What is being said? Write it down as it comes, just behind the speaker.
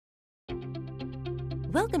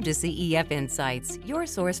Welcome to CEF Insights, your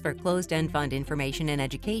source for closed-end fund information and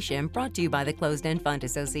education brought to you by the Closed-End Fund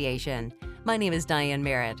Association. My name is Diane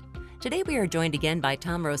Merritt. Today we are joined again by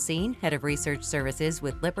Tom Rosine, Head of Research Services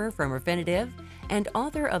with Lipper from Refinitiv, and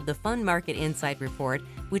author of the Fund Market Insight Report,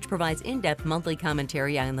 which provides in-depth monthly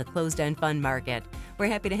commentary on the closed-end fund market. We're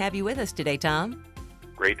happy to have you with us today, Tom.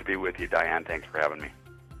 Great to be with you, Diane. Thanks for having me.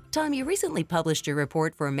 Tom, you recently published your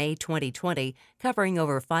report for May 2020, covering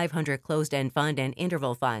over 500 closed-end fund and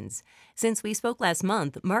interval funds. Since we spoke last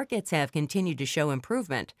month, markets have continued to show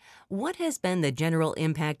improvement. What has been the general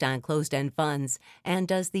impact on closed-end funds, and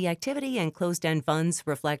does the activity in closed-end funds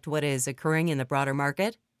reflect what is occurring in the broader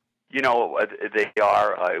market? You know, they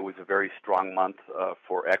are. It was a very strong month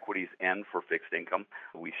for equities and for fixed income.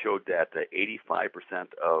 We showed that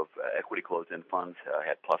 85% of equity closed-end funds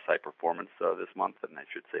had plus-side performance this month, and I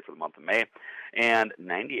should say for the month of May, and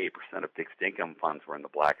 98% of fixed income funds were in the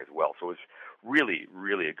black as well. So it was really,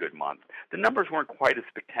 really a good month. The numbers weren't quite as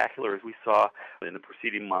spectacular as we saw in the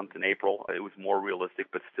preceding month in April. It was more realistic,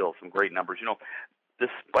 but still some great numbers. You know,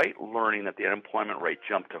 despite learning that the unemployment rate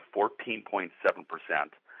jumped to 14.7%,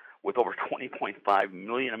 with over 20.5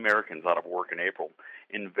 million Americans out of work in April,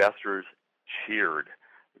 investors cheered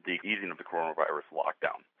the easing of the coronavirus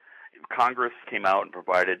lockdown. Congress came out and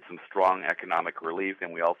provided some strong economic relief,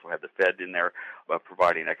 and we also had the Fed in there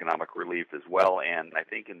providing economic relief as well. And I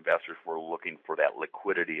think investors were looking for that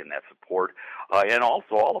liquidity and that support. And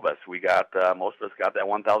also all of us, most of us got that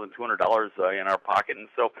 $1,200 in our pocket, and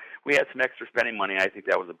so we had some extra spending money. I think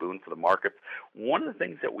that was a boon for the markets. One of the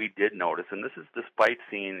things that we did notice, and this is despite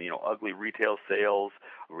seeing ugly retail sales.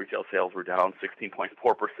 Retail sales were down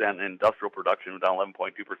 16.4%, industrial production was down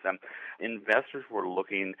 11.2%. Investors were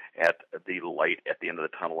looking at the light at the end of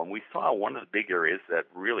the tunnel. And we saw one of the big areas that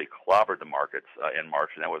really clobbered the markets in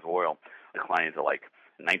March, and that was oil, declining to like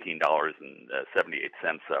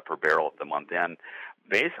 $19.78 per barrel at the month end.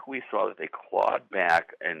 Basically, we saw that they clawed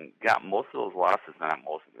back and got most of those losses,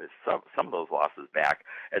 some of those losses back,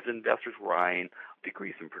 as investors were eyeing a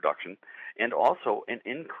decrease in production and also an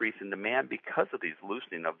increase in demand because of these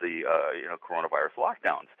loosening of the coronavirus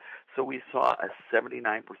lockdowns. So we saw a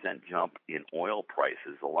 79% jump in oil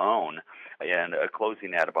prices alone, and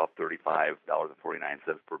closing at about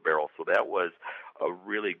 $35.49 per barrel. So that was a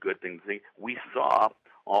really good thing to see. We saw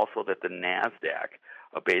also that the NASDAQ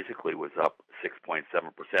basically was up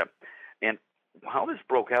 6.7%. And how this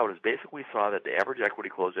broke out is basically saw that the average equity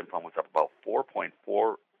closed-end fund was up about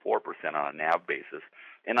 4.44% on a NAV basis.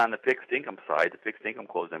 And on the fixed income side, the fixed income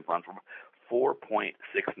closed-end funds were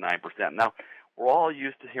 4.69%. Now, we're all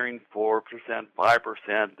used to hearing 4%,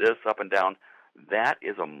 5%, this up and down. That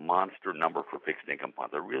is a monster number for fixed income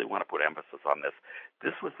funds. I really want to put emphasis on this.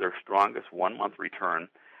 This was their strongest one-month return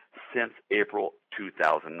since April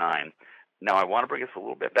 2009. Now, I want to bring us a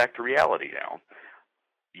little bit back to reality now.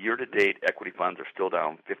 Year-to-date, equity funds are still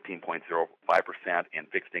down 15.05%, and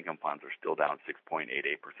fixed income funds are still down 6.88%.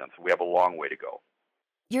 So we have a long way to go.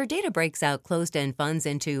 Your data breaks out closed-end funds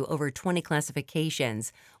into over 20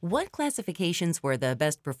 classifications. What classifications were the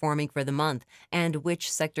best performing for the month, and which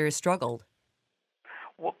sectors struggled?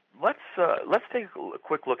 Well, let's take a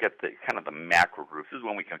quick look at the kind of the macro groups. This is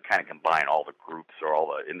when we can kind of combine all the groups or all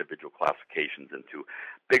the individual classifications into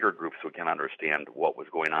bigger groups so we can understand what was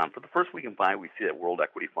going on. For the first week in May, we see that world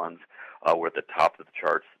equity funds were at the top of the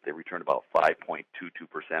charts. They returned about 5.22%.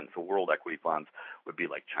 So world equity funds would be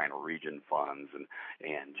like China region funds and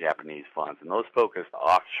Japanese funds, and those focused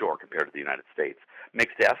offshore compared to the United States.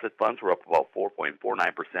 Mixed asset funds were up about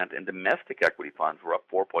 4.49%, and domestic equity funds were up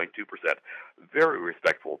 4.2%. Very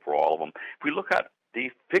respectful for all of them. If we look at the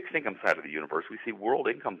fixed income side of the universe, we see world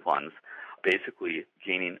income funds basically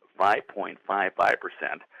gaining 5.55%.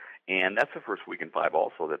 And that's the first week in five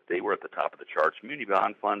also that they were at the top of the charts. Muni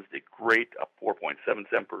bond funds did great, up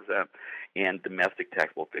 4.77%, and domestic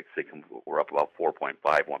taxable fixed income were up about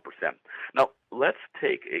 4.51%. Now, let's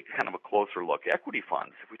take a kind of a closer look. Equity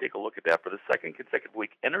funds, if we take a look at that for the second consecutive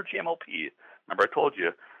week, Energy MLP, remember I told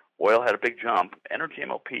you, oil had a big jump. Energy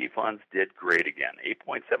MLP funds did great again,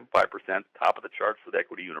 8.75%, top of the charts for the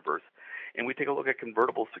equity universe. And we take a look at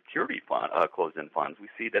convertible security fund, closed-end funds. We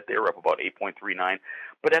see that they were up about 8.39.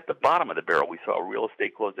 But at the bottom of the barrel, we saw real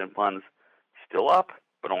estate closed-end funds still up,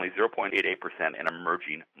 but only 0.88%, and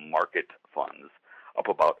emerging market funds up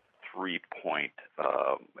about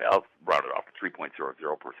I'll round it off to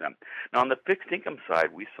 3.00%. Now, on the fixed income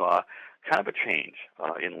side, we saw kind of a change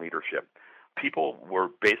in leadership. People were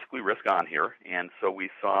basically risk on here, and so we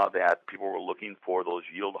saw that people were looking for those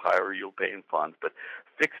higher yield paying funds. But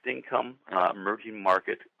fixed income, emerging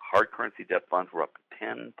market, hard currency debt funds were up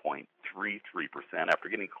 10.33% after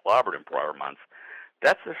getting clobbered in prior months.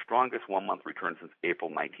 That's the strongest one-month return since April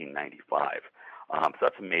 1995. So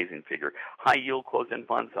that's an amazing figure. High-yield closed-end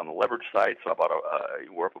funds on the leverage side, so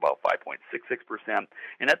we're up about 5.66%.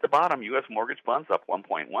 And at the bottom, U.S. mortgage funds up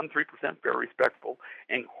 1.13%, very respectful.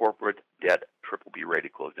 And corporate debt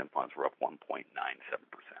BBB-rated closed-end funds were up 1.97%.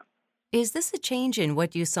 Is this a change in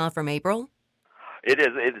what you saw from April? It is.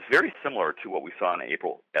 It is very similar to what we saw in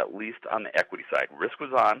April, at least on the equity side. Risk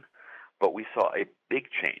was on, but we saw a big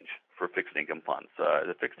change for fixed income funds.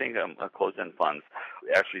 The fixed income closed-end funds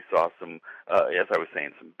actually saw some, as I was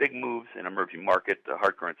saying, some big moves in emerging market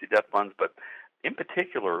hard currency debt funds. But in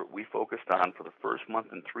particular, we focused on, for the first month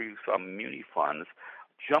and three, we saw muni funds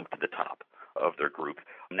jump to the top of their group.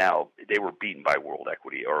 Now, they were beaten by world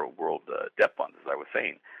equity or world debt funds, as I was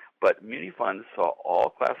saying. But muni funds saw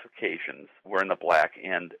all classifications were in the black,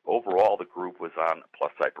 and overall the group was on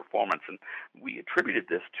plus side performance. And we attributed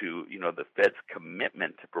this to, the Fed's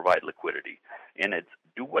commitment to provide liquidity, and its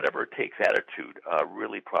do whatever it takes attitude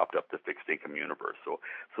really propped up the fixed income universe. So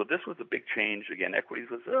this was a big change. Again, equities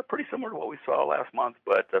was pretty similar to what we saw last month,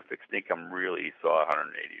 but fixed income really saw a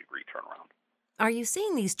 180-degree turnaround. Are you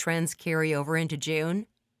seeing these trends carry over into June?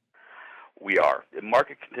 We are. The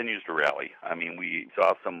market continues to rally. I mean, we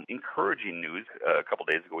saw some encouraging news a couple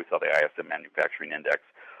days ago. We saw the ISM Manufacturing Index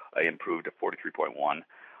improved to 43.1.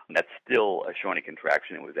 And that's still showing a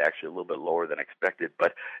contraction. It was actually a little bit lower than expected.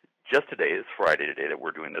 But just today, it's Friday today that we're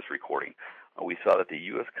doing this recording, we saw that the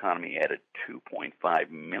U.S. economy added 2.5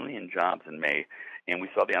 million jobs in May, and we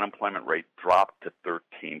saw the unemployment rate drop to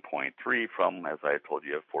 13.3 from, as I told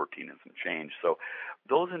you, 14 and some change. So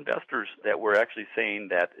those investors that were actually saying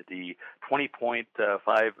that the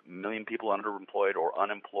 20.5 million people underemployed or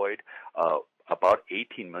unemployed, about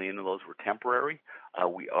 18 million of those were temporary.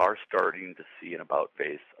 We are starting to see an about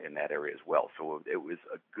face in that area as well. So it was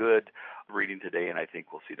a good reading today, and I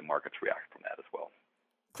think we'll see the markets react from that as well.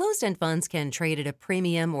 Closed-end funds can trade at a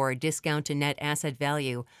premium or a discount to net asset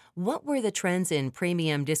value. What were the trends in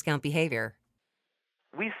premium discount behavior?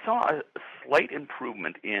 We saw a slight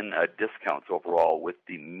improvement in discounts overall, with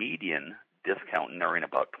the median discount narrowing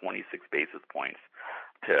about 26 basis points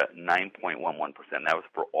to 9.11%. That was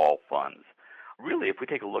for all funds. Really, if we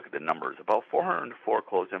take a look at the numbers, about 404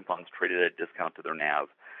 closed-end funds traded at a discount to their NAV,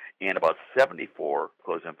 and about 74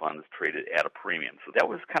 closed-end funds traded at a premium. So that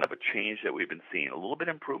was kind of a change that we've been seeing, a little bit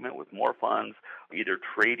improvement with more funds either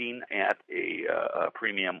trading at a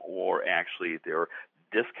premium or actually their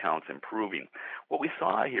discounts improving. What we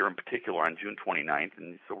saw here in particular on June 29th,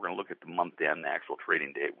 and so we're going to look at the month-end, the actual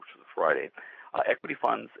trading date, which was Friday, equity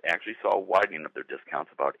funds actually saw a widening of their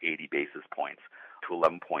discounts about 80 basis points to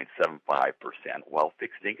 11.75%, while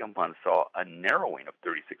fixed income funds saw a narrowing of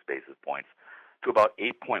 36 basis points to about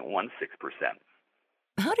 8.16%.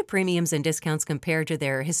 How do premiums and discounts compare to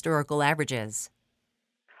their historical averages?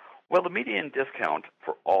 Well, the median discount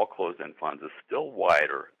for all closed-end funds is still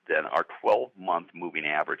wider than our 12-month moving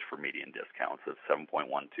average for median discounts of 7.12.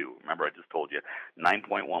 Remember, I just told you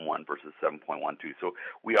 9.11 versus 7.12. So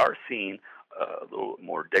we are seeing a little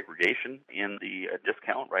more degradation in the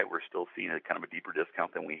discount, right? We're still seeing a kind of a deeper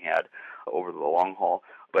discount than we had over the long haul.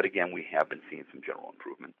 But again, we have been seeing some general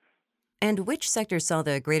improvement. And which sector saw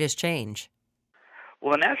the greatest change?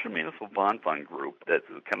 Well, the National Municipal Bond Fund group, that's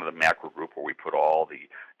kind of the macro group where we put all the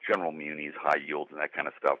general munis, high yields, and that kind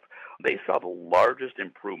of stuff, they saw the largest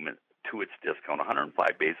improvement to its discount,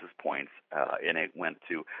 105 basis points, and it went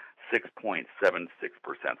to 6.76%.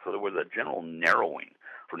 So there was a general narrowing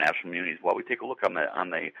for national munis. While we take a look on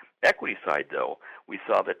the equity side, though, we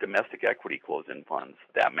saw that domestic equity closed-end funds,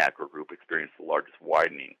 that macro group, experienced the largest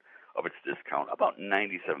widening of its discount, about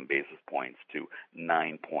 97 basis points to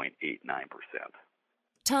 9.89%.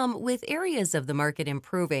 Tom, with areas of the market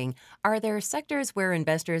improving, are there sectors where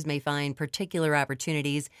investors may find particular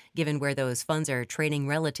opportunities given where those funds are trading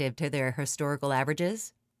relative to their historical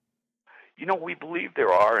averages? We believe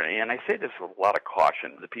there are, and I say this with a lot of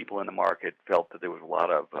caution. The people in the market felt that there was a lot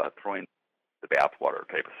of throwing the bathwater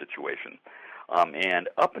type of situation. And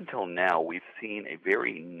up until now, we've seen a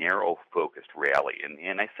very narrow-focused rally.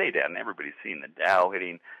 And I say that, and everybody's seen the Dow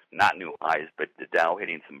hitting not new highs, but the Dow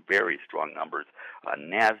hitting some very strong numbers.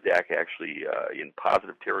 NASDAQ actually in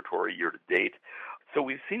positive territory year to date. So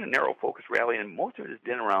we've seen a narrow-focused rally, and most of it has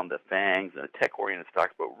been around the FANGs and the tech-oriented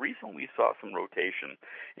stocks. But recently we saw some rotation,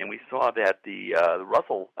 and we saw that the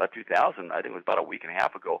Russell 2000, I think it was about a week and a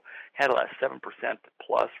half ago, had a 7%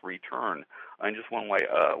 plus return in just 1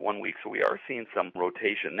 week. So we are seeing some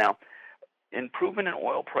rotation. Now, improvement in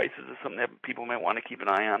oil prices is something that people might want to keep an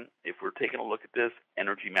eye on. If we're taking a look at this,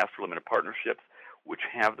 energy master limited partnerships, which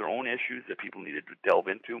have their own issues that people needed to delve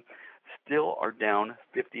into, still are down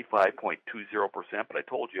 55.20%. But I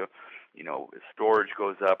told you, as storage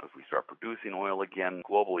goes up, if we start producing oil again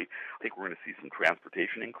globally, I think we're going to see some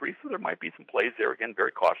transportation increase. So there might be some plays there. Again,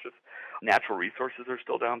 very cautious. Natural resources are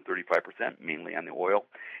still down 35%, mainly on the oil.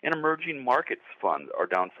 And emerging markets funds are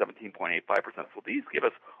down 17.85%. So these give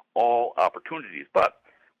us all opportunities. But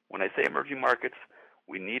when I say emerging markets,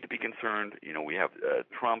 we need to be concerned. We have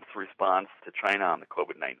Trump's response to China on the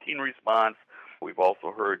COVID-19 response. We've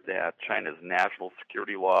also heard that China's national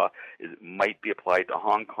security law might be applied to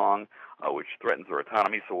Hong Kong, which threatens their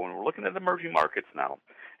autonomy. So when we're looking at emerging markets now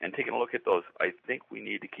and taking a look at those, I think we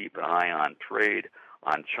need to keep an eye on trade,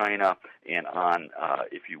 on China, and on,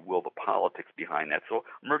 if you will, the politics behind that. So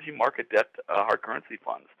emerging market debt, hard currency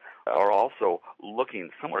funds are also looking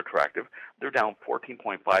somewhat attractive. They're down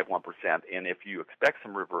 14.51%, and if you expect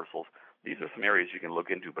some reversals, these are some areas you can look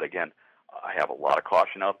into. But again, I have a lot of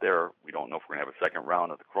caution out there. We don't know if we're going to have a second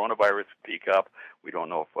round of the coronavirus peak up. We don't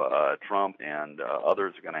know if Trump and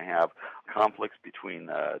others are going to have conflicts between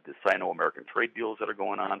the Sino-American trade deals that are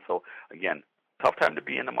going on. So again, tough time to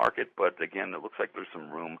be in the market, but again, it looks like there's some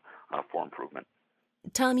room for improvement.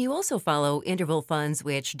 Tom, you also follow interval funds,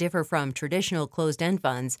 which differ from traditional closed-end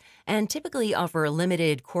funds and typically offer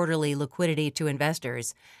limited quarterly liquidity to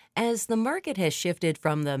investors. As the market has shifted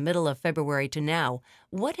from the middle of February to now,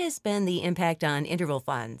 what has been the impact on interval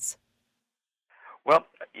funds? Well,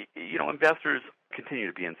 investors continue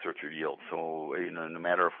to be in search of yield. So, no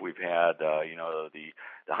matter if we've had, the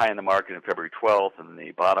high in the market in February 12th and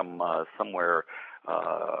the bottom somewhere,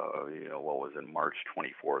 what was it, March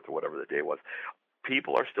 24th or whatever the day was,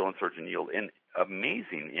 people are still in search of yield. And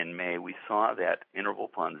amazing, in May, we saw that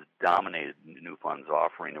interval funds dominated new funds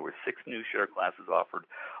offering. There were 6 new share classes offered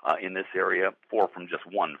in this area, 4 from just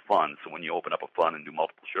one fund. So when you open up a fund and do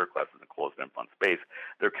multiple share classes in the closed-end fund space,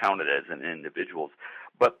 they're counted as individuals.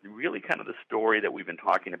 But really kind of the story that we've been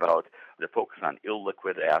talking about, the focus on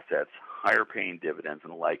illiquid assets, higher paying dividends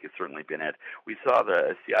and the like, has certainly been it. We saw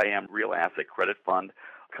the CIM Real Asset Credit Fund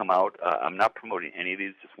come out. I'm not promoting any of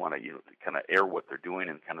these, just want to kind of air what they're doing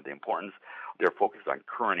and kind of the importance. They're focused on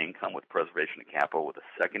current income with preservation of capital with a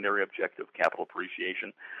secondary objective, capital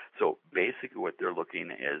appreciation. So basically what they're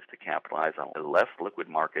looking is to capitalize on less liquid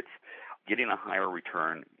markets, getting a higher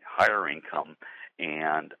return, higher income,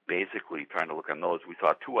 and basically trying to look on those. We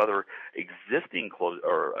saw 2 other existing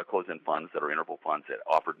closed-end funds that are interval funds that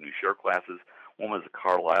offered new share classes. One was the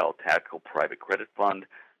Carlyle Tactical Private Credit Fund.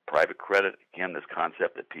 Private credit, again, this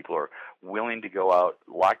concept that people are willing to go out,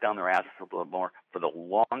 lock down their assets a little more for the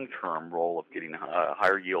long-term role of getting a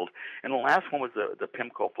higher yield. And the last one was the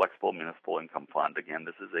PIMCO Flexible Municipal Income Fund. Again,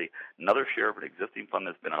 this is another share of an existing fund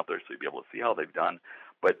that's been out there, so you'll be able to see how they've done.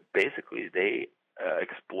 But basically, they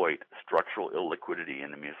exploit structural illiquidity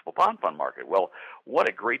in the municipal bond fund market. Well, what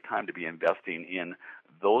a great time to be investing in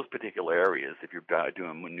those particular areas if you're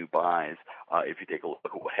doing new buys, if you take a look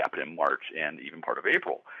at what happened in March and even part of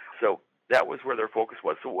April. So that was where their focus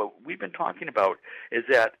was. So what we've been talking about is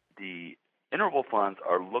that the interval funds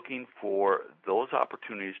are looking for those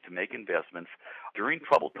opportunities to make investments during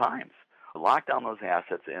troubled times. Lock down those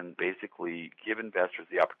assets and basically give investors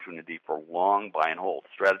the opportunity for long buy and hold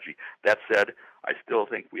strategy. That said, I still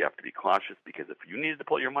think we have to be cautious because if you needed to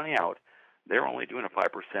pull your money out, they're only doing a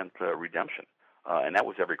 5% redemption, and that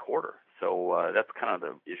was every quarter. So that's kind of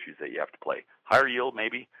the issues that you have to play. Higher yield,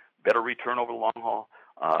 maybe, better return over the long haul,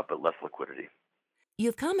 but less liquidity.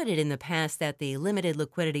 You've commented in the past that the limited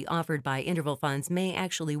liquidity offered by interval funds may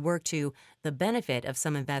actually work to the benefit of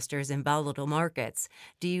some investors in volatile markets.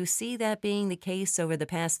 Do you see that being the case over the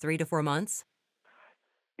past 3 to 4 months?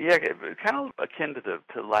 Yeah, kind of akin to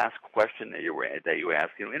the last question that you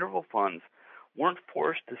asked. Interval funds weren't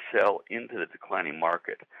forced to sell into the declining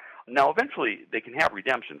market. Now, eventually, they can have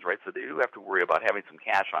redemptions, right? So they do have to worry about having some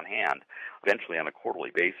cash on hand, eventually on a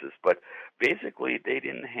quarterly basis. But basically, they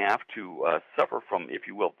didn't have to suffer from, if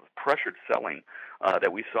you will, pressured selling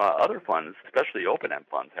that we saw other funds, especially open-end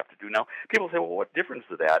funds, have to do. Now, people say, well, what difference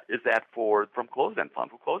is that from closed-end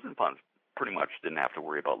funds? Well, closed-end funds pretty much didn't have to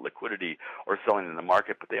worry about liquidity or selling in the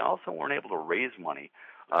market, but they also weren't able to raise money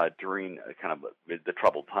during kind of the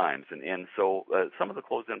troubled times. And so some of the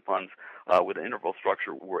closed-end funds with an interval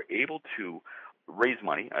structure were able to raise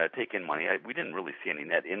money, take in money. We didn't really see any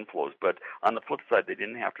net inflows, but on the flip side, they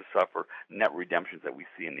didn't have to suffer net redemptions that we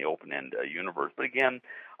see in the open-end universe. But again,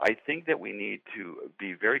 I think that we need to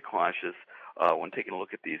be very cautious when taking a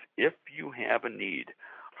look at these. If you have a need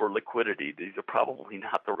for liquidity, these are probably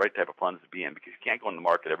not the right type of funds to be in because you can't go in the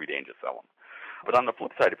market every day and just sell them. But on the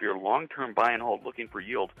flip side, if you're a long-term buy and hold looking for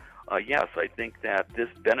yield, yes, I think that this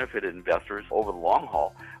benefited investors over the long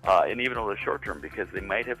haul and even over the short term, because they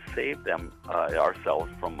might have saved them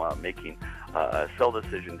ourselves from making a sell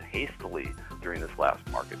decision hastily during this last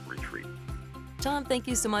market retreat. Tom, thank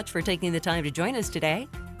you so much for taking the time to join us today.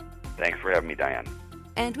 Thanks for having me, Diane.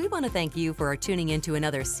 And we want to thank you for tuning into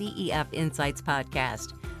another CEF Insights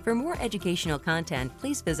podcast. For more educational content,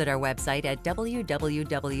 please visit our website at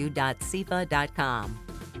www.cefa.com.